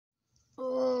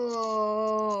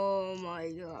Oh my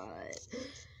god.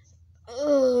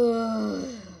 Oh,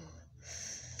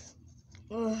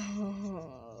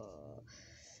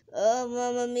 oh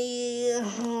mamma mia.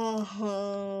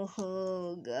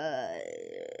 Oh god.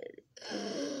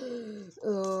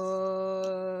 Oh,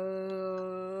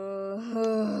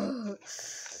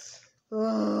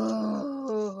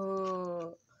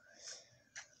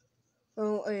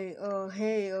 oh, oh,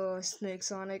 hey, Snake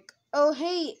Sonic. Oh,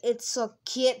 hey, it's a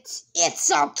kit. It's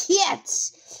a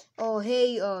kit. Oh,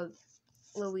 hey,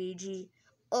 Luigi.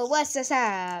 Oh, what's this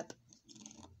up?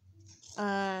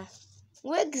 Where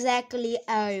exactly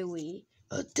are we?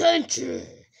 Attention!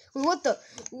 What the?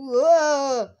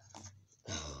 Whoa!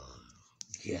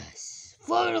 Yes,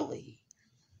 finally!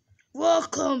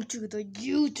 Welcome to the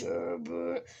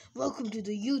YouTuber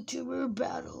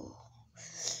battle.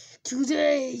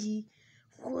 Today,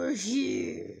 we're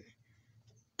here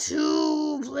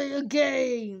to play a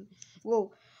game.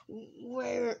 Well,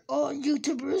 where all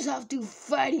YouTubers have to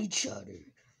fight each other.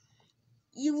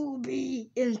 You will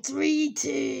be in 3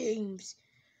 teams.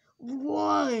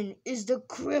 One is the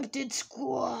Cryptid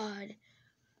Squad.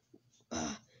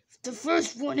 The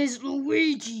first one is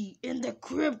Luigi in the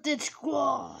Cryptid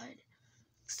Squad.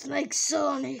 Snake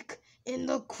Sonic in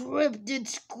the Cryptid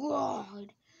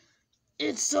Squad.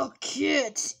 It's a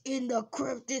kid in the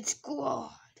Cryptid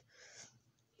Squad.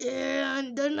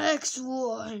 And the next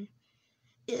one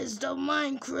is the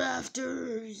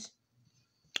Minecrafters.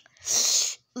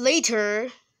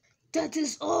 Later. That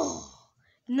is all.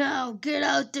 Now get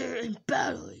out there and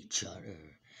battle each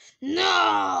other.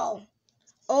 Now!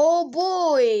 Oh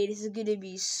boy, this is gonna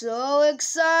be so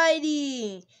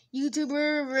exciting!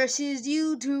 YouTuber versus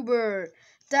YouTuber.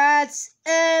 That's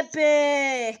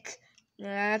epic! It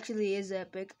actually is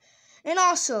epic. And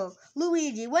also,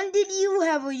 Luigi, when did you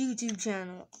have a YouTube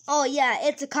channel? Oh yeah,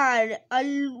 it's called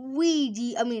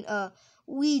Ouija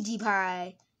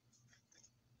Pie.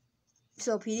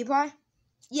 So PewDiePie?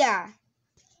 Yeah.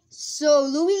 So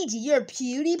Luigi, you're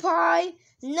PewDiePie?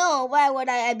 No, why would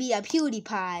I be a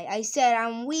PewDiePie? I said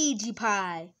I'm Ouija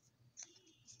Pie.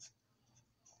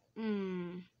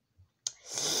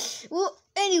 Well,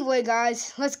 anyway,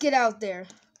 guys, let's get out there.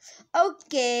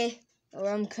 Okay. Oh,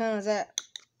 I'm kind of that.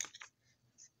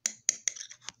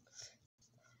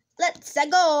 Let's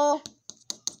go.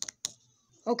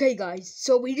 Okay, guys,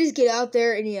 so we just get out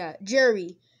there and yeah,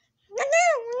 Jerry.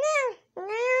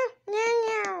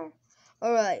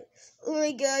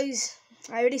 Alright, guys.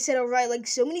 I already said alright like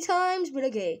so many times, but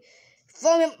okay.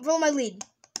 Follow my lead.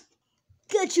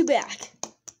 Got you back.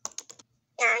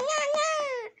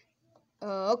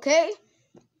 Okay.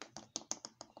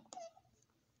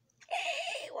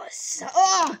 Hey, what's up?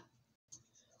 Oh!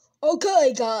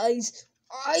 Okay, guys.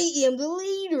 I am the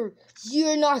leader.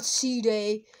 You're not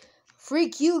C-Day.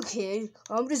 Freak you, kid.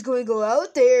 I'm just going to go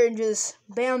out there and just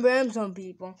bam some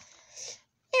people.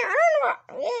 Yeah, I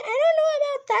don't know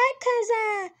about that, cause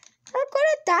we're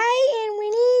gonna die, and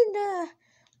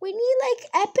we need like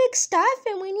epic stuff,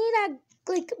 and we need to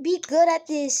like be good at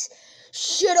this.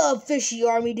 Shut up, Fishy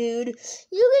Army, dude. You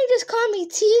can just call me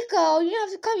Tico. You don't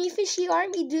have to call me Fishy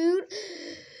Army, dude.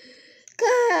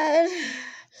 God.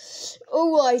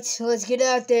 Alright, let's get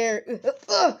out there.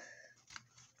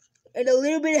 And a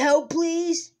little bit of help,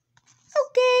 please.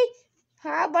 Okay.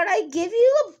 How about I give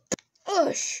you a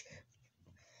push?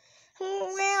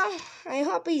 Well, I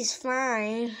hope he's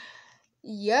fine.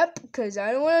 Yep, because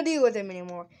I don't want to deal with him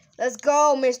anymore. Let's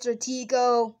go, Mr.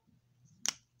 Tico.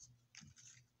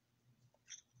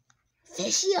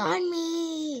 Fishy on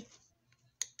me.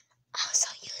 Oh, so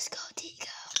you go, Tico.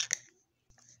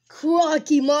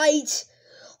 Crocky, mate.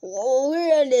 Oh,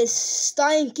 we're in this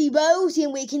stinky boat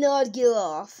and we cannot get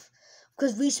off.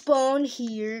 Because we spawned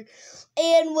here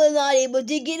and we're not able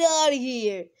to get out of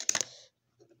here.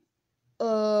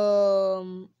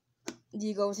 Do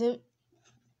you go with him?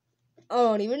 I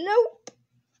don't even know.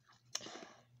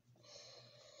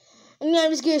 I'm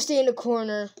just gonna stay in the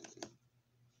corner.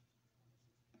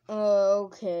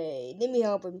 Okay, let me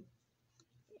help him.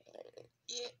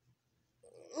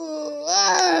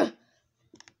 Oh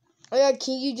yeah,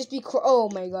 can you just be oh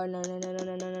my god, no.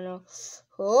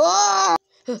 Oh!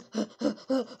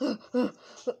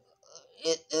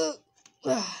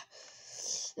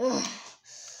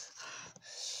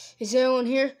 Is everyone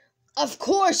here? Of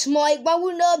course, Mike. Why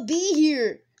would not be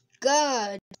here?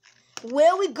 God.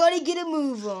 Well, we gotta get a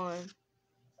move on.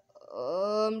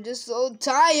 I'm just so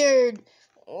tired.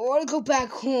 I want to go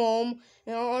back home.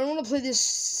 I don't want to play this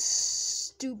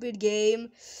stupid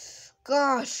game.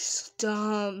 Gosh, it's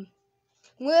dumb.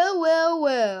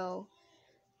 Well.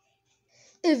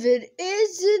 if it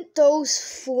isn't those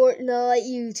Fortnite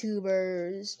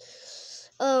YouTubers.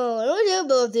 Oh, I don't know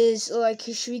about this. Like,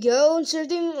 should we go and serve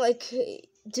them? Like,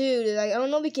 dude, like, I don't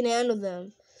know if we can handle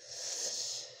them.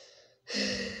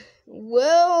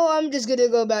 Well, I'm just gonna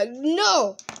go back.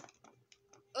 No!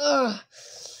 Ugh.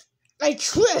 I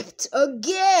tripped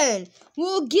again.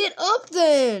 Well, get up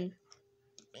then.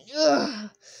 Ugh.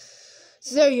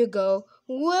 So there you go.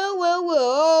 Well.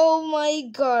 Oh my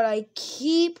God! I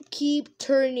keep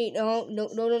turning. No.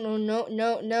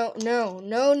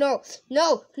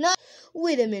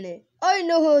 Wait a minute. I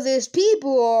know who these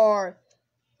people are.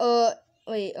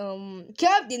 Wait.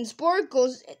 Captain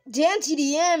Sparkles, Dan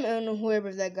TDM, and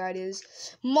whoever that guy is.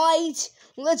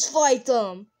 Let's fight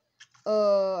them.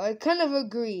 I kind of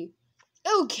agree.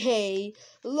 Okay,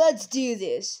 let's do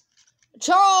this.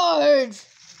 Charge!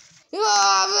 You'll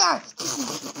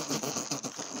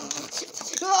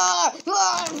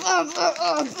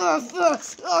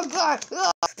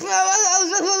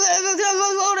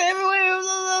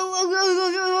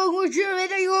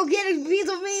get a piece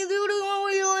of me.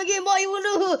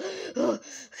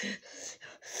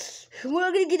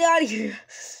 We're gonna get out of here.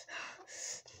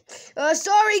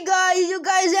 Sorry guys, you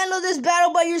guys handle this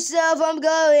battle by yourself. I'm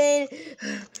going.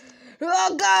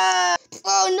 Oh God!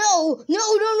 Oh no! Dude,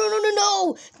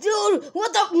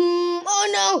 what the? Oh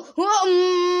no!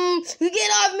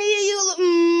 Get off me, you!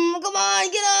 Come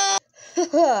on, get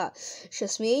off!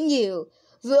 Just me and you.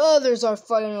 The others are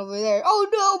fighting over there. Oh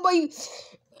no, my!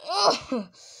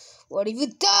 What have you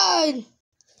done?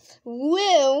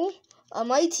 Well,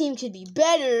 my team could be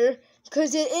better.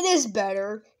 Because it is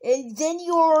better than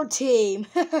your team.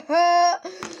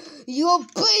 You'll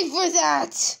pay for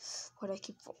that.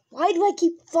 Why do I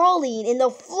keep falling in the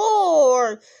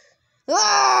floor?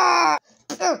 Ah!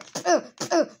 Let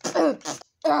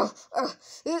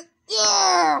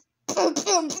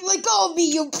go of me,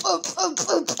 you.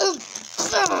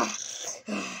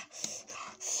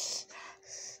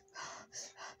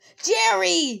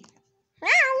 Jerry.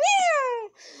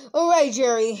 All right,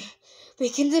 Jerry. We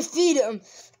can defeat him. We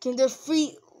can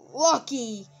defeat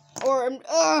Lucky. Or,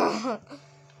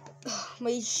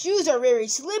 my shoes are very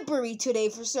slippery today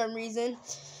for some reason.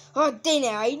 Oh, dang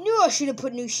it. I knew I should have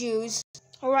put new shoes.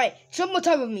 Alright, jump on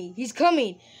top of me. He's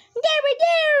coming.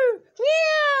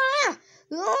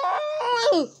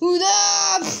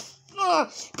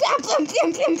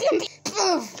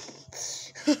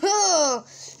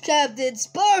 Captain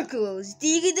Sparkles, do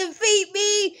you can defeat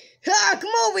me?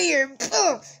 Come over here.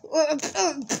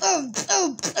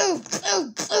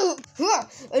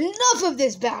 Enough of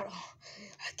this battle.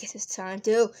 I guess it's time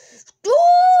to...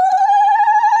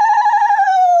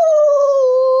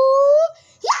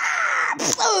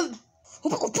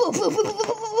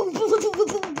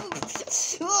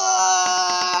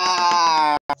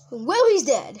 Well, he's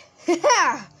dead.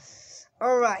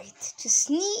 Alright, just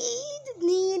need.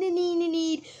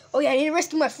 Oh yeah, I need to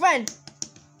rescue my friend.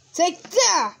 Take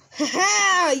that!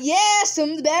 Yes,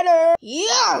 I'm better.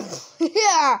 Yeah.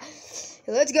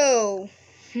 Let's go.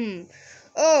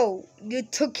 Oh, you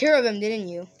took care of him, didn't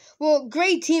you? Well,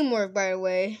 great teamwork, by the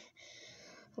way.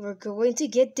 We're going to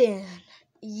get Dan.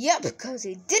 Yep, because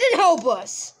he didn't help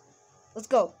us. Let's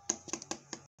go.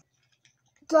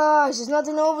 Gosh, there's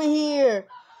nothing over here.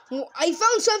 I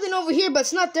found something over here, but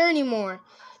it's not there anymore.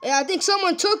 And I think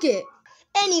someone took it.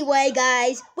 Anyway,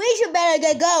 guys, we should better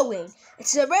get going.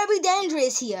 It's very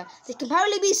dangerous here. There can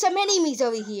probably be some enemies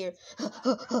over here.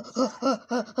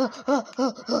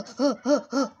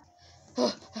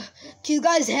 Can you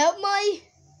guys help me?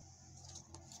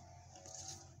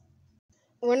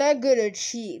 We're not good at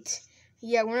cheat.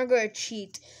 Yeah, we're not good at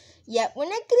cheat. Yeah, we're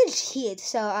not good at cheat.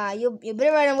 So, you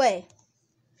better run away.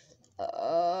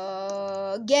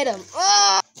 Get him.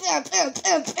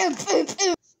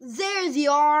 There they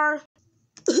are.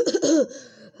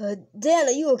 Dan,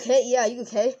 are you okay? Yeah, you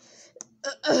okay?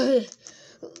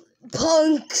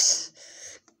 Punks.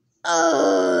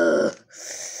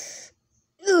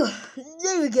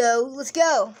 There we go. Let's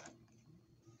go.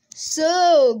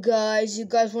 So, guys, you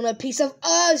guys want a piece of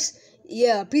us?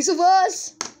 Yeah, a piece of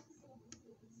us?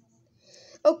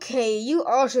 Okay, you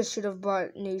also should have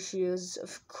bought new shoes,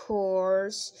 of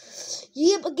course.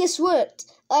 Yeah, but guess what?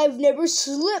 I've never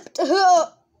slipped.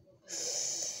 Alright,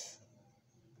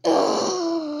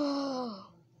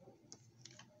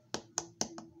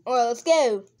 let's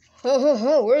go.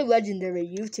 We're legendary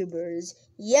YouTubers.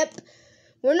 Yep.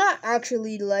 We're not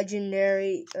actually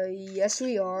legendary. Yes,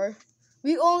 we are.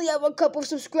 We only have a couple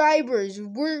subscribers.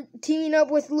 We're teaming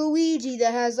up with Luigi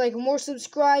that has like more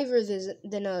subscribers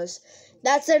than us.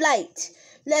 That's a light.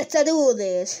 Let's do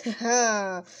this.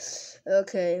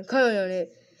 Okay, I'm coming on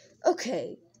it.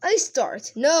 Okay, I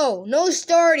start. No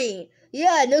starting.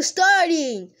 Yeah, no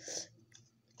starting.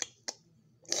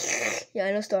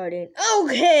 Yeah, no starting.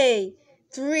 Okay,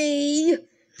 3,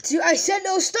 2. I said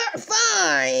no start.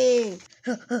 Fine.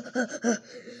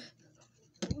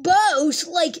 Boss,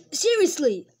 like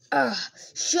seriously.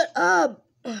 Shut up,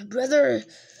 brother.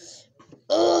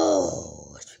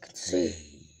 Oh, as you can see.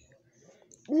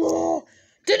 Whoa,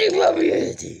 did he rub me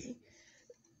anything?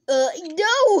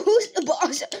 No, who's the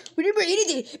boss? We didn't bring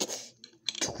anything.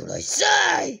 Do what I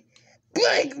say.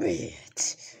 Break me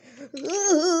it.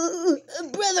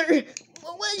 Brother,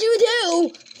 what did you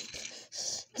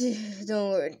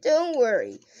do? Don't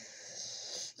worry.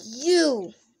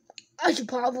 I should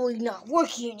probably not work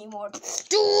here anymore.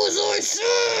 Do as I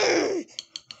say.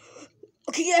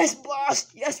 Okay, yes,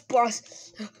 boss.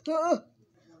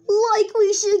 Like,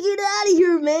 we should get out of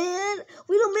here, man.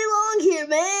 We don't belong here,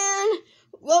 man.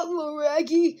 Well,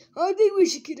 Raggy, I think we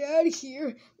should get out of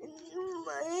here.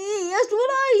 That's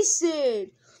what I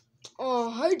said.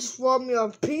 Oh, I just want me a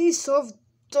piece of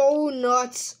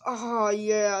donuts. Oh,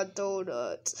 yeah,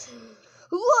 donuts.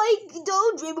 Like,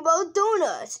 don't dream about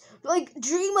donuts. Like,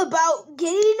 dream about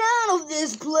getting out of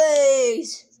this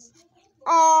place.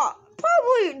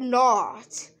 Probably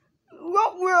not.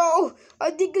 Well,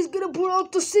 I think he's gonna pull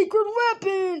out the secret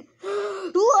weapon.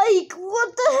 Like,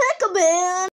 what the heck,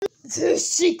 man? The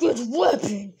secret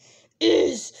weapon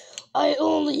is I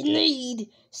only need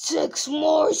 6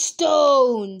 more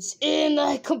stones, and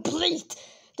I complete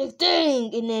the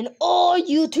thing, and then all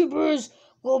YouTubers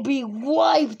will be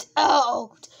wiped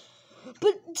out.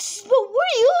 But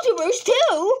we're YouTubers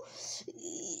too.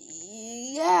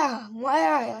 Yeah,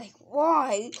 why?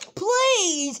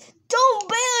 Please, don't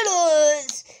ban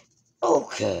us.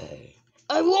 Okay,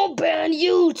 I won't ban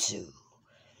you two,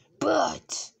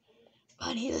 but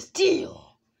I need a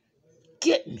deal.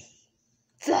 Get me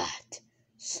that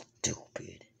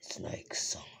stupid Snake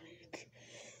Sonic.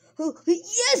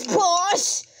 Yes,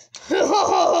 boss!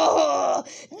 No!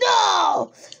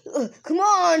 Come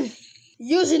on!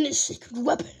 Using this secret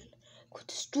weapon could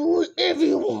destroy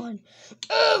everyone!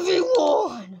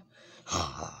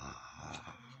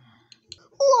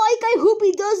 Like, I hope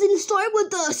he doesn't start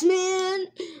with us, man!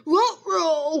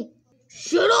 Ruh-roh!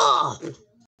 Shut up!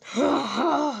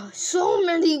 So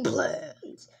many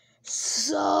plans.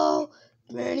 So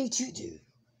many to do.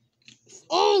 If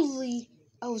only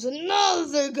I was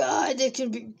another guy that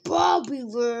can be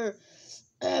popular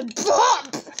and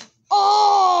pop!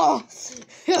 Oh!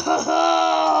 You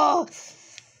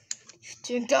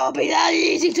think that'll be that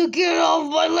easy to get off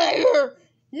my lair?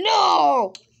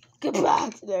 No! Get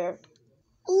back there.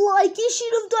 Like, you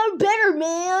should have done better,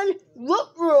 man.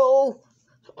 Ruh-roh.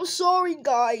 I'm sorry,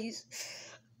 guys.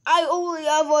 I only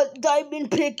have a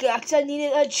diamond pickaxe. I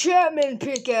needed a enchantment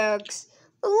pickaxe.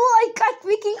 Like,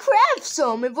 we can craft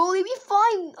some if only we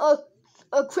find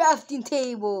a crafting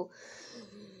table.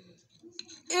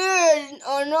 And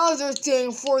another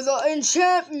thing for the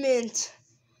enchantment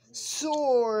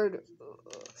sword.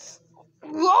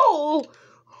 Whoa!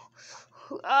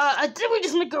 I think we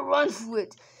just make a run for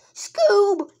it.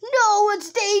 Scoob, no,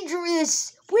 it's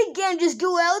dangerous. We can't just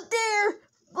go out there.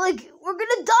 Like, we're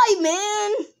gonna die,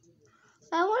 man.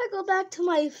 I want to go back to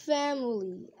my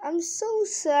family. I'm so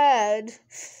sad.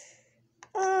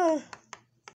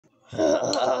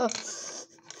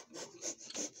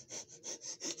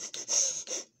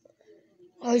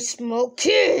 I smell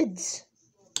kids.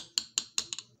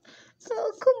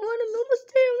 Oh, come on, I'm almost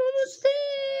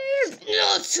there.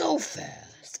 Not so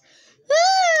fast.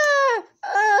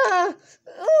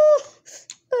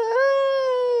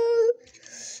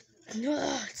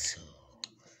 Not so.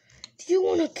 Do you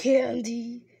want a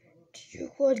candy? Do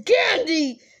you want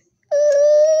candy?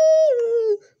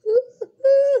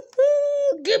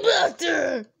 Get back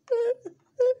there!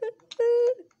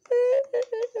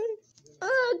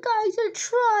 Guys are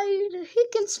trying. He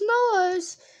can smell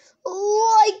us.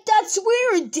 Like, that's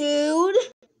weird, dude.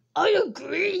 I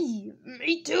agree.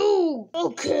 Me too.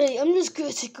 Okay, I'm just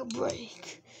gonna take a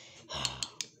break.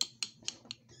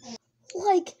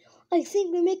 Like, I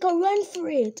think we make a run for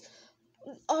it.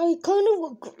 I kind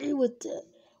of agree with that.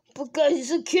 But guys,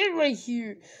 there's a kid right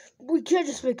here. We can't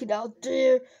just make it out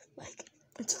there. Like,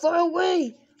 it's far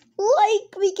away.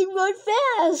 Like, we can run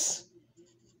fast.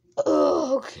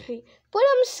 Oh, okay. But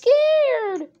I'm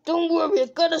scared. Don't worry, I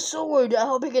got a sword. I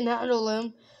hope I can handle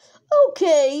him.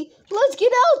 Okay, let's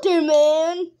get out there,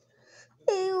 man.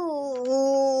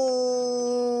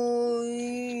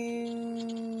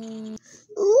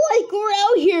 Like, we're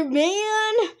out here,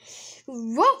 man.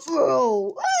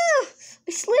 Ruh-roh. I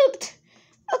slipped.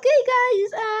 Okay,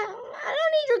 guys, I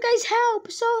don't need your guys'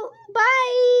 help, so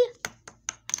bye.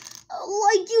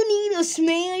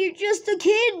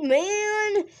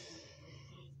 man.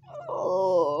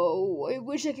 Oh, I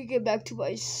wish I could get back to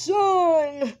my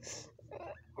son.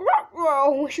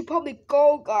 We should probably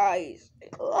go, guys.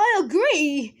 I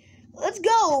agree. Let's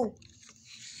go.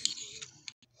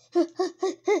 Please,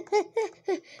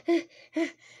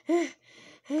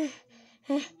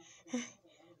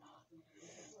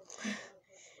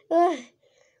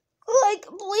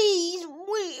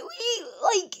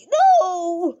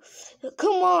 no.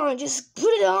 Come on, just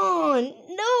put it on.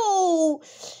 No,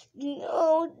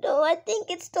 I think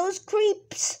it's those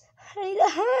creeps. I need to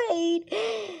hide.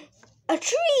 A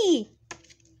tree.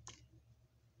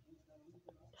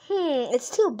 It's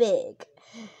too big.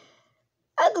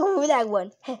 I'll go with that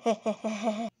one.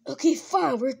 Okay,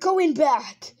 fine, we're going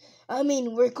back.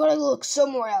 We're gonna look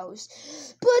somewhere else.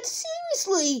 But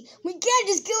seriously, we can't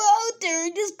just go out there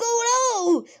and just go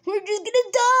out. We're just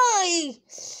gonna die.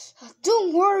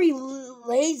 Don't worry,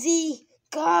 lazy.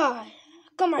 God, I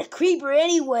got my creeper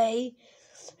anyway.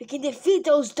 We can defeat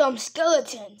those dumb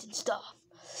skeletons and stuff.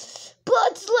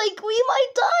 But, we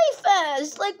might die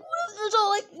fast. What if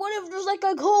there's, a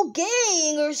whole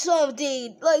gang or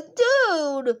something?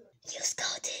 Dude. Just go,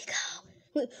 Tico.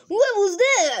 What was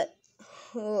that?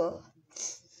 Oh.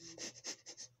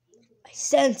 I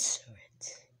censor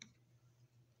it.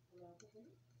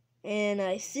 And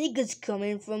I think it's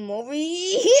coming from over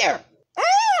here.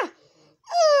 Ah!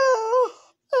 Oh!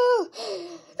 Oh!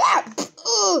 Ah!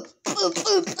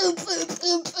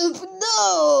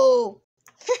 No!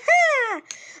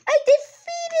 I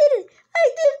defeated him!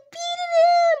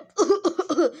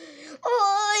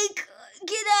 Oh,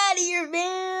 get out of here,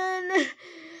 man!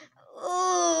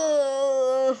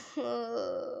 Oh,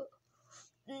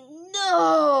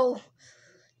 no!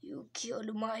 You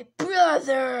killed my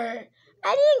brother!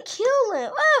 I didn't kill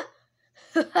him!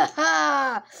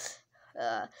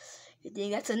 You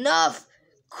think that's enough?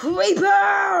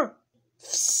 Creeper!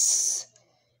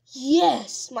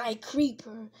 Yes, my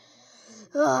creeper.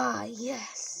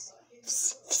 Yes.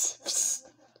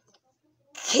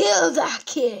 Kill that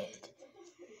kid.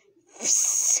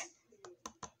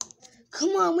 Come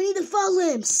on, we need to follow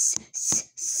him.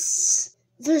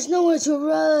 There's nowhere to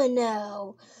run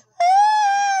now.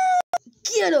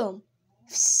 Get him.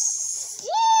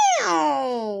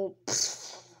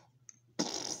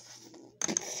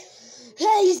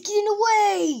 Hey, he's getting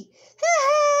away.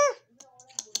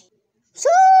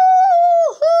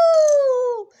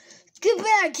 Get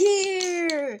back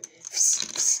here.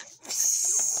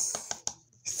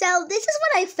 So this is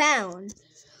what I found.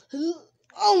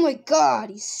 Oh my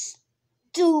God, he's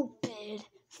stupid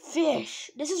fish.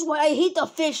 This is why I hate the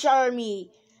fish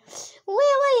army. Well,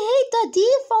 I hate the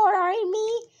default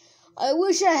army. I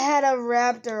wish I had a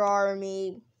raptor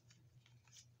army.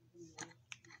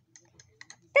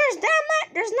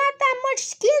 There's not that much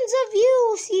skins of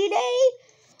you, C-Day.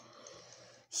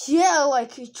 Yeah,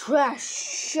 trash.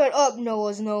 Shut up,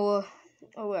 Noah.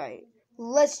 Alright,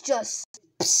 let's just...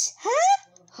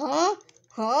 Huh?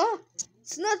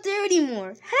 It's not there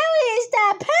anymore. How is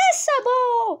that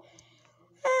possible?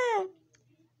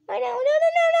 No.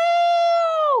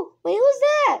 Wait, who's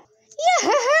that?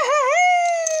 Yeah.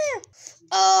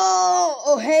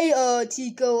 Oh, hey,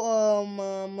 Tico,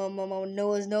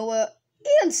 Noah,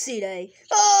 and C-Day.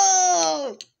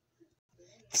 Oh!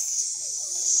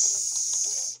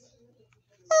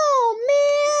 Oh,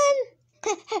 man.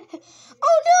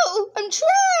 Oh, no, I'm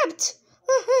trapped.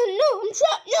 No, I'm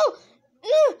trapped. No.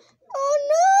 Oh,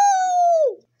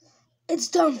 no. It's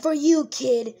done for you,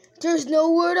 kid. There's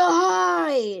nowhere to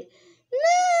hide.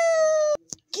 No.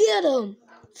 Get him.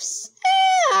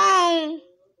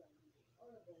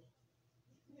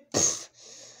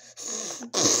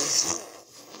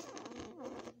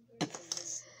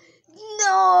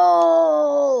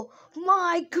 No.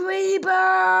 My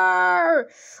creeper.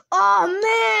 Oh,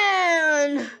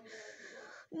 man.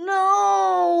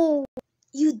 No.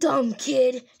 You dumb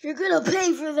kid. You're gonna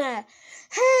pay for that.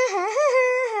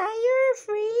 You're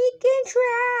freaking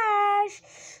trash.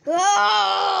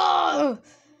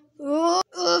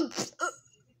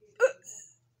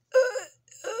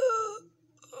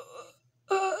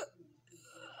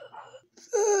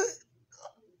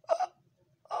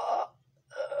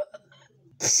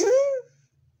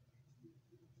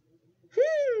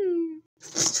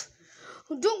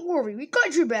 Don't worry, we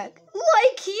got your back.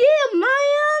 Yeah,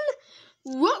 man.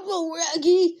 Ruh-roh,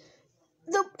 Raggy.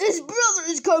 His brother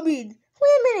is coming.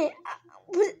 Wait a minute.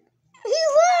 He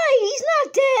lied. He's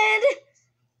not dead.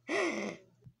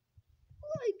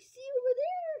 See over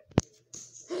there.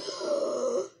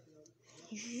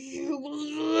 You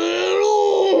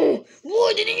little.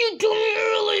 Why didn't you tell me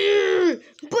earlier?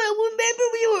 But remember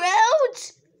we were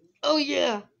out? Oh,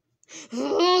 yeah.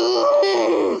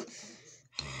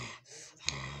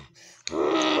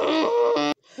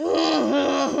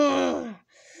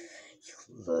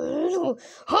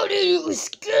 How did you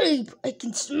escape? I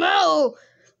can smell.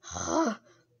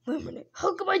 Wait a minute.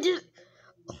 How come I did?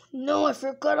 Oh, no, I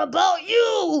forgot about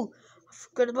you.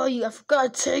 I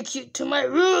forgot to take you to my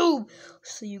room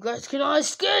so you guys cannot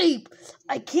escape.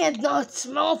 I can't not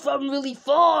smell from really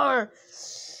far.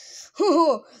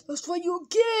 That's what you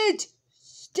get,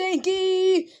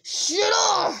 Stinky. Shut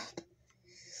up.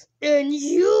 And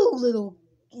you, little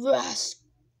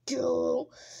rascal.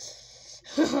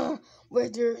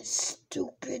 With your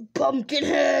stupid pumpkin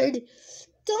head.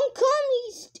 Don't call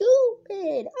me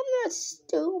stupid. I'm not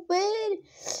stupid.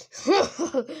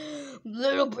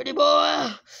 Little pretty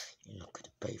boy. You're not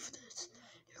gonna pay for this.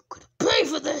 You're gonna pay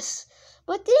for this.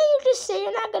 But didn't you just say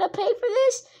you're not gonna pay for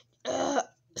this?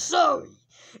 Sorry.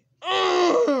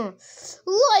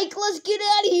 Like, let's get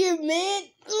out of here, man.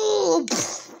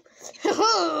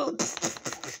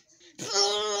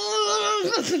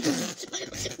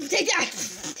 Take that.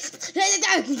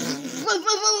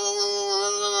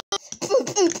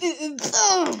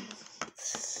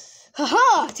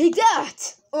 Haha, take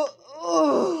that!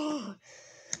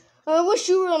 I wish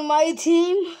you were on my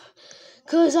team,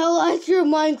 cause I like your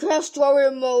Minecraft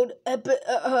story mode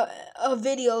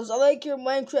videos. I like your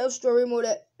Minecraft story mode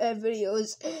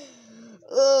videos.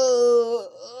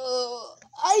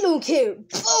 I don't care.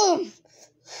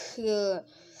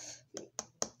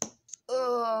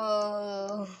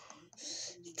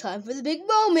 Time for the big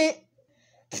moment.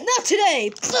 Not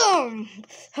today.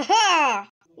 Haha.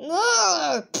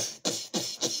 No.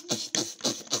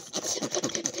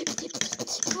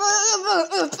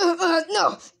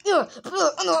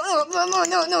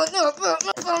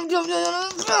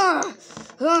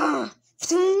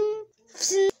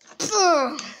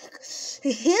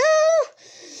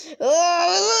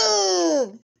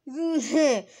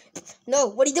 No,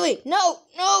 what are you doing? No.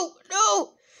 No!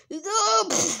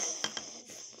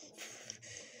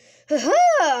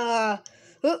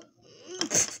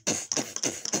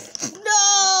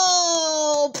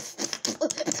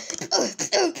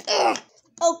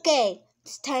 Okay,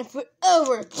 it's time for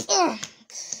over.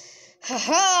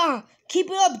 Haha! Keep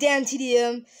it up, Dan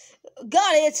TDM.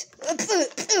 Got it.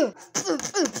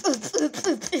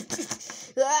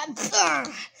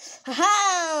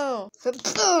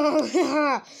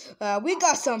 We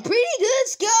got some pretty good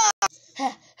stuff.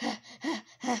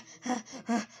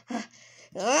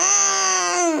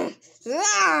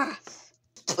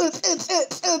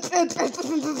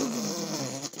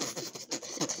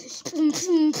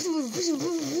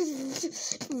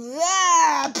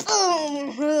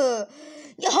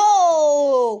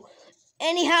 Yo!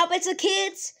 Any habits of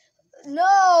kids?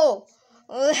 No.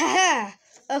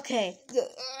 Okay.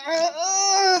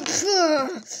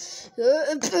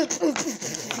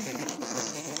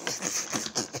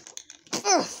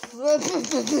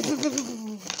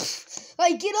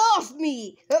 Like, get off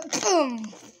me!